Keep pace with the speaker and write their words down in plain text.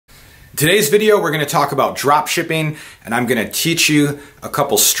Today's video, we're going to talk about drop shipping, and I'm going to teach you a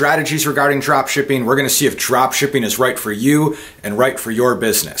couple strategies regarding drop shipping. We're going to see if drop shipping is right for you and right for your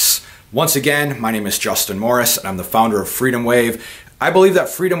business. Once again, my name is Justin Morris, and I'm the founder of Freedom Wave. I believe that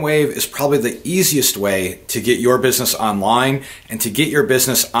Freedom Wave is probably the easiest way to get your business online and to get your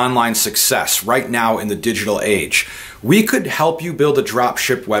business online success right now in the digital age. We could help you build a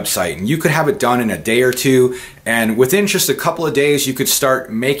dropship website, and you could have it done in a day or two, and within just a couple of days you could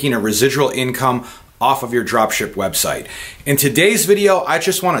start making a residual income off of your dropship website. In today's video, I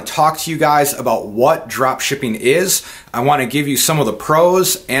just want to talk to you guys about what dropshipping is. I want to give you some of the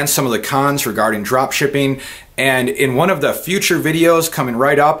pros and some of the cons regarding dropshipping. And in one of the future videos coming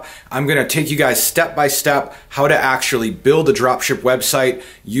right up, I'm going to take you guys step by step how to actually build a dropship website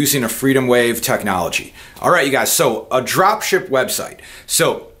using a Freedom Wave technology. All right, you guys, so a dropship website.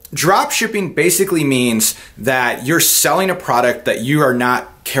 So dropshipping basically means that you're selling a product that you are not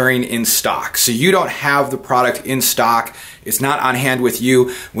carrying in stock. So you don't have the product in stock. It's not on hand with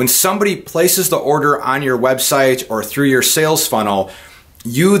you. When somebody places the order on your website or through your sales funnel,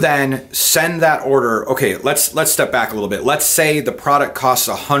 you then send that order. Okay, let's step back a little bit. Let's say the product costs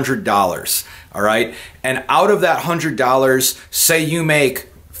 $100, all right? And out of that $100, say you make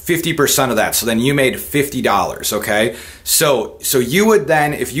 50% of that. So then you made $50, okay? So you would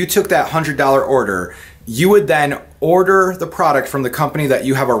then, if you took that $100 order, you would then order the product from the company that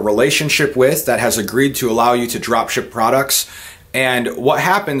you have a relationship with that has agreed to allow you to drop ship products. And what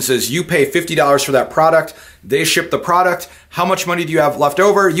happens is you pay $50 for that product, they ship the product. How much money do you have left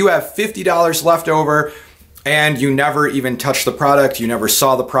over? You have $50 left over, and you never even touched the product. You never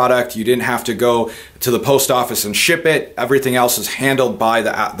saw the product. You didn't have to go to the post office and ship it. Everything else is handled by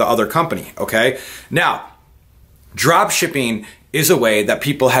the other company, okay? Now, drop shipping is a way that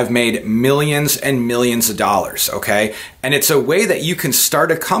people have made millions and millions of dollars, okay? And it's a way that you can start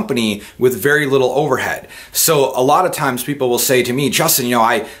a company with very little overhead. So a lot of times people will say to me, Justin, you know,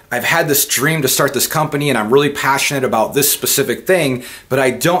 I've had this dream to start this company and I'm really passionate about this specific thing, but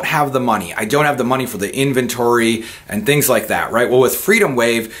I don't have the money. I don't have the money for the inventory and things like that, right? Well, with Freedom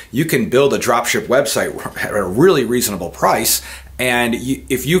Wave, you can build a dropship website at a really reasonable price. And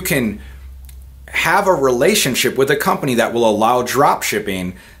if you can have a relationship with a company that will allow drop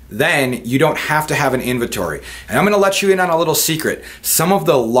shipping, then you don't have to have an inventory. And I'm going to let you in on a little secret. Some of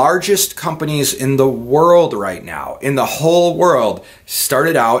the largest companies in the world right now, in the whole world,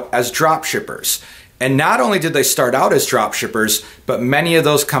 started out as drop shippers. And not only did they start out as drop shippers, but many of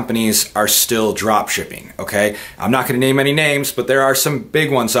those companies are still drop shipping, okay? I'm not going to name any names, but there are some big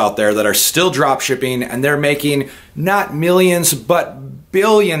ones out there that are still drop shipping, and they're making not millions, but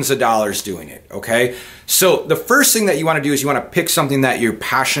billions of dollars doing it, okay? So the first thing that you want to do is you want to pick something that you're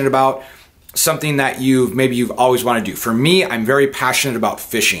passionate about, something that maybe you've always wanted to do. For me, I'm very passionate about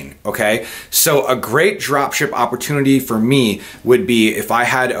fishing, okay? So a great dropship opportunity for me would be if I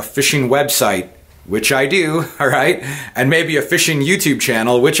had a fishing website, which I do, all right? And maybe a fishing YouTube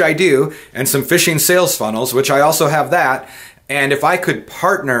channel, which I do, and some fishing sales funnels, which I also have that. And if I could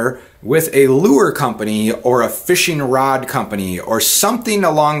partner with a lure company or a fishing rod company or something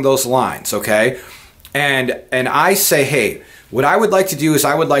along those lines, okay? And I say, hey, what I would like to do is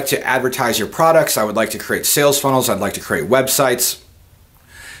I would like to advertise your products. I would like to create sales funnels. I'd like to create websites.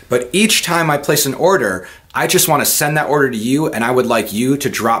 But each time I place an order, I just want to send that order to you, and I would like you to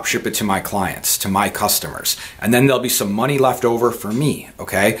drop ship it to my clients, to my customers. And then there'll be some money left over for me,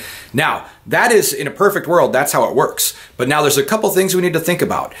 okay? Now, that is, in a perfect world, that's how it works. But now there's a couple things we need to think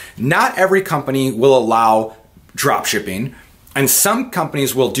about. Not every company will allow drop shipping, and some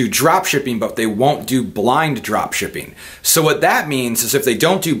companies will do drop shipping, but they won't do blind drop shipping. So what that means is if they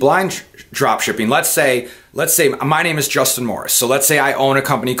don't do blind drop shipping, let's say my name is Justin Morris. So let's say I own a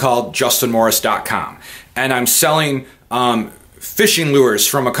company called justinmorris.com, and I'm selling fishing lures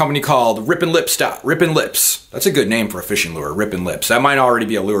from a company called Rippin' Lips. That's a good name for a fishing lure, Rippin' Lips. That might already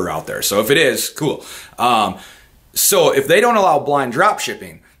be a lure out there. So if it is, cool. So if they don't allow blind drop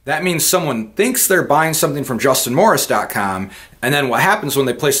shipping, that means someone thinks they're buying something from justinmorris.com, and then what happens when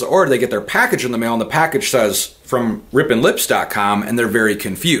they place the order, they get their package in the mail, and the package says from rippinlips.com, and they're very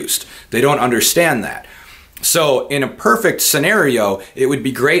confused. They don't understand that. So in a perfect scenario, it would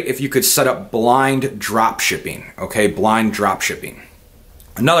be great if you could set up blind drop shipping, okay? Blind drop shipping.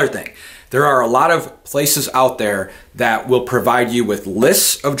 Another thing, there are a lot of places out there that will provide you with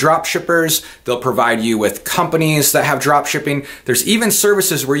lists of drop shippers. They'll provide you with companies that have drop shipping. There's even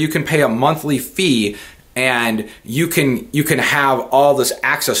services where you can pay a monthly fee and you can have all this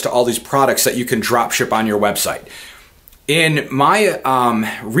access to all these products that you can drop ship on your website. In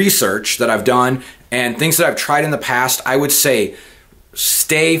my research that I've done and things that I've tried in the past, I would say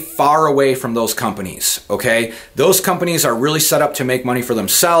stay far away from those companies, okay? Those companies are really set up to make money for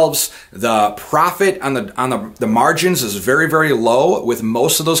themselves. The profit on the margins is very, very low with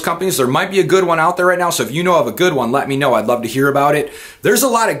most of those companies. There might be a good one out there right now, so if you know of a good one, let me know. I'd love to hear about it. There's a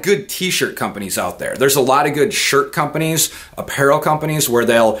lot of good t-shirt companies out there. There's a lot of good shirt companies, apparel companies where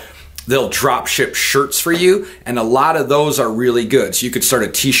they'll drop ship shirts for you, and a lot of those are really good. So you could start a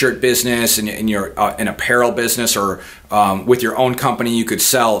t-shirt business and an apparel business, or with your own company you could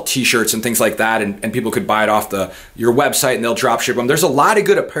sell t-shirts and things like that, and people could buy it off your website and they'll drop ship them. There's a lot of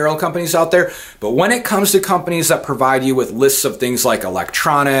good apparel companies out there, but when it comes to companies that provide you with lists of things like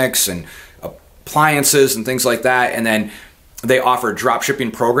electronics and appliances and things like that, and then they offer drop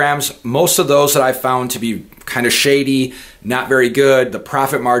shipping programs, most of those that I've found to be kind of shady, not very good. The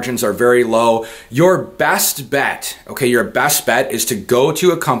profit margins are very low. Your best bet, okay, your best bet is to go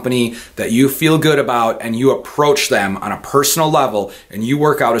to a company that you feel good about and you approach them on a personal level and you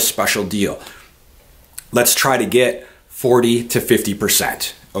work out a special deal. Let's try to get 40 to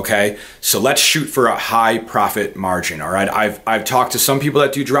 50%. Okay, so let's shoot for a high profit margin. All right, I've talked to some people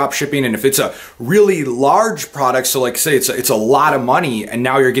that do drop shipping, and if it's a really large product, so like say it's a lot of money, and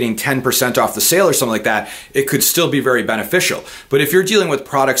now you're getting 10% off the sale or something like that, it could still be very beneficial. But if you're dealing with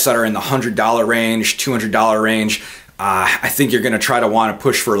products that are in the $100 range, $200 range, I think you're going to try to want to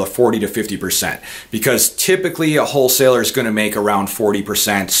push for the 40 to 50%, because typically a wholesaler is going to make around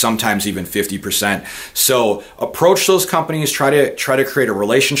 40%, sometimes even 50%. So approach those companies, try to create a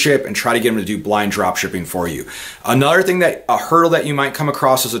relationship and try to get them to do blind drop shipping for you. Another thing, a hurdle that you might come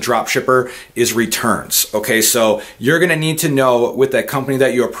across as a drop shipper is returns. Okay, so you're going to need to know with that company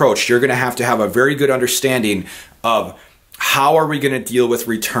that you approach, you're going to have a very good understanding of how are we going to deal with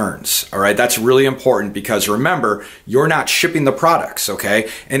returns? All right, that's really important, because remember, you're not shipping the products, okay?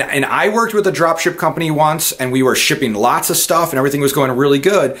 And I worked with a dropship company once, and we were shipping lots of stuff and everything was going really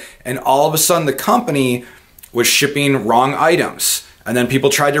good, and all of a sudden the company was shipping wrong items, and then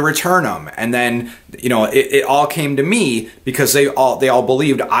people tried to return them, and then it all came to me because they all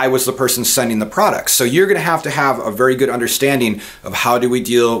believed I was the person sending the products. So you're going to have a very good understanding of how do we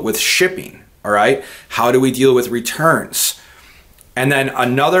deal with shipping. All right, how do we deal with returns? And then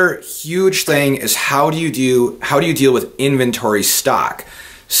another huge thing is how do you deal with inventory stock?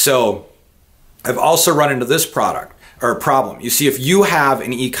 So I've also run into this problem. You see, if you have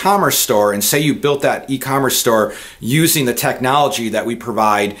an e-commerce store, and say you built that e-commerce store using the technology that we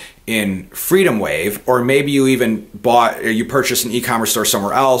provide in FreedomWave, or maybe you even you purchased an e-commerce store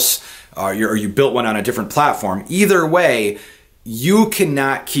somewhere else, or you built one on a different platform. Either way, you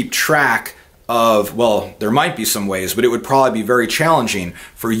cannot keep track of, well, there might be some ways, but it would probably be very challenging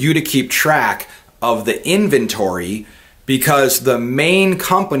for you to keep track of the inventory, because the main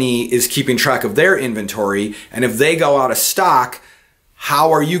company is keeping track of their inventory, and if they go out of stock,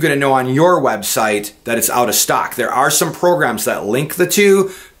 how are you going to know on your website that it's out of stock? There are some programs that link the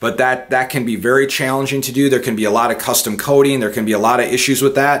two, but that can be very challenging to do. There can be a lot of custom coding. There can be a lot of issues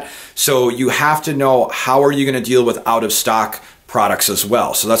with that. So you have to know, how are you going to deal with out of stock products as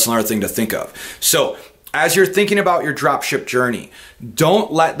well. So that's another thing to think of. So as you're thinking about your dropship journey,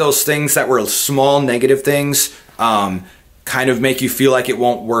 don't let those things that were small negative things kind of make you feel like it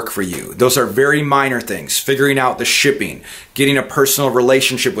won't work for you. Those are very minor things. Figuring out the shipping, getting a personal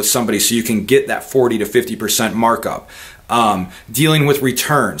relationship with somebody so you can get that 40 to 50% markup, dealing with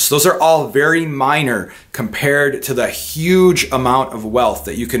returns. Those are all very minor compared to the huge amount of wealth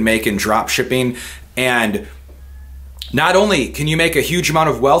that you can make in dropshipping. And not only can you make a huge amount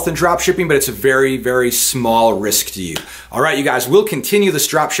of wealth in dropshipping, but it's a very, very small risk to you. All right, you guys, we'll continue this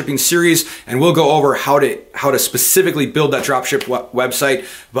dropshipping series, and we'll go over how to specifically build that dropship website.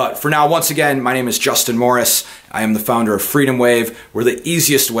 But for now, once again, my name is Justin Morris. I am the founder of FreedomWave. We're the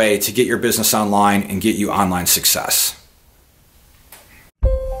easiest way to get your business online and get you online success.